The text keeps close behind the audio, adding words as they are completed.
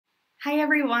Hi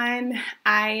everyone.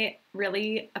 I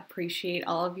really appreciate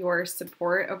all of your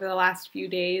support over the last few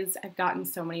days. I've gotten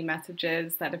so many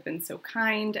messages that have been so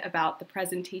kind about the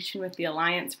presentation with the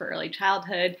Alliance for Early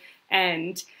Childhood,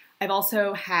 and I've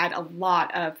also had a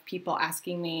lot of people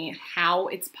asking me how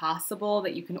it's possible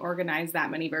that you can organize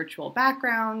that many virtual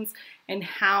backgrounds, and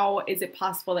how is it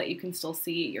possible that you can still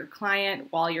see your client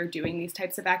while you're doing these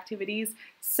types of activities.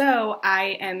 So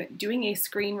I am doing a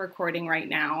screen recording right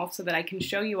now so that I can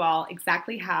show you all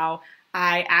exactly how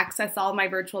I access all my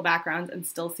virtual backgrounds and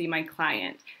still see my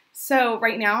client. So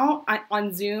right now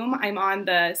on Zoom, I'm on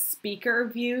the speaker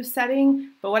view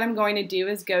setting, but what I'm going to do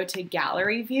is go to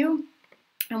gallery view.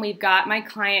 And we've got my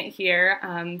client here,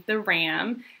 the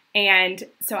RAM, and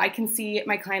so I can see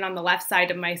my client on the left side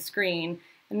of my screen.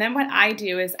 And then what I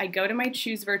do is I go to my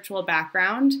Choose Virtual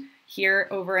Background here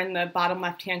over in the bottom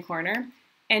left-hand corner,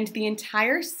 and the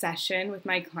entire session with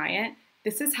my client,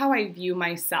 this is how I view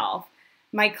myself.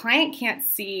 My client can't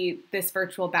see this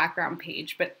virtual background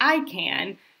page, but I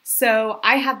can. So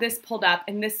I have this pulled up,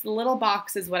 and this little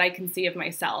box is what I can see of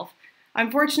myself.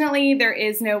 Unfortunately, there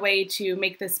is no way to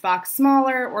make this box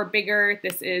smaller or bigger.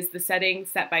 This is the setting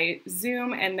set by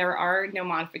Zoom, and there are no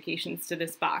modifications to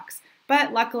this box.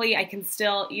 But luckily, I can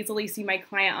still easily see my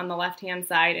client on the left-hand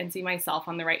side and see myself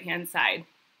on the right-hand side.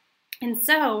 And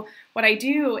so what I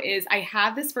do is I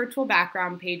have this virtual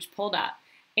background page pulled up.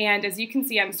 And as you can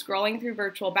see, I'm scrolling through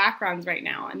virtual backgrounds right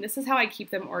now, and this is how I keep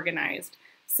them organized.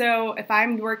 So if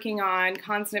I'm working on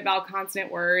consonant, vowel,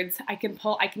 consonant words, I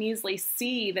can easily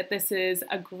see that this is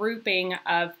a grouping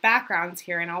of backgrounds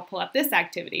here, and I'll pull up this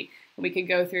activity. And we could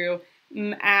go through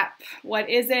map, what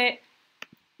is it?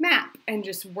 Map, and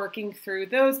just working through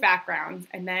those backgrounds.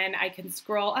 And then I can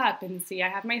scroll up and see I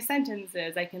have my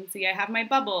sentences, I can see I have my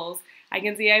bubbles, I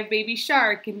can see I have Baby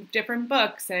Shark in different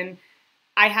books, and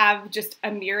I have just a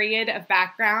myriad of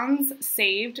backgrounds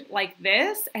saved like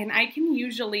this, and I can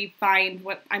usually find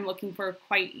what I'm looking for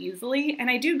quite easily. And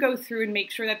I do go through and make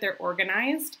sure that they're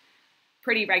organized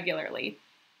pretty regularly.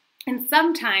 And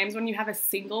sometimes when you have a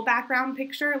single background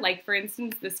picture, like for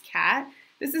instance this cat,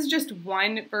 this is just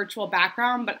one virtual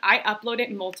background, but I upload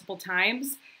it multiple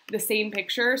times, the same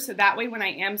picture, so that way when I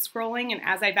am scrolling and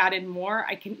as I've added more,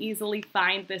 I can easily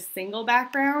find this single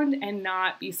background and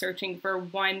not be searching for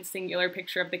one singular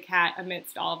picture of the cat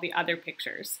amidst all of the other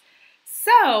pictures.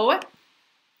 So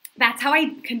that's how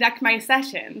I conduct my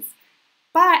sessions.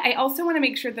 But I also want to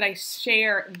make sure that I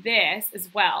share this as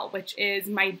well, which is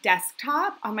my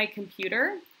desktop on my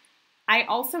computer. I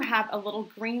also have a little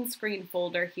green screen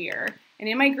folder here. And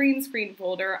in my green screen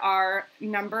folder are a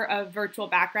number of virtual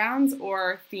backgrounds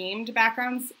or themed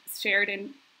backgrounds shared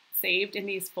and saved in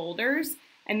these folders.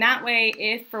 And that way,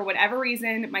 if for whatever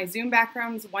reason my Zoom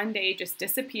backgrounds one day just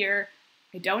disappear,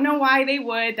 I don't know why they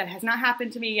would, that has not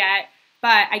happened to me yet,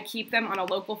 but I keep them on a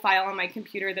local file on my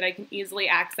computer that I can easily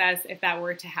access if that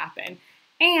were to happen.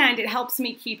 And it helps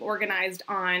me keep organized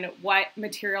on what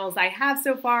materials I have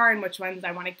so far and which ones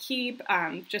I want to keep,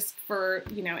 just for,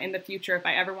 in the future if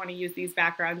I ever want to use these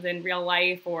backgrounds in real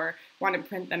life or want to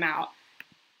print them out.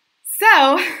 So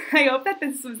I hope that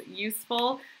this was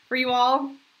useful for you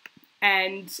all.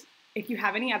 And if you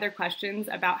have any other questions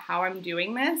about how I'm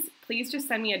doing this, please just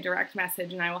send me a direct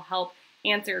message and I will help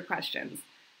answer your questions.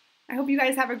 I hope you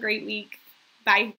guys have a great week. Bye.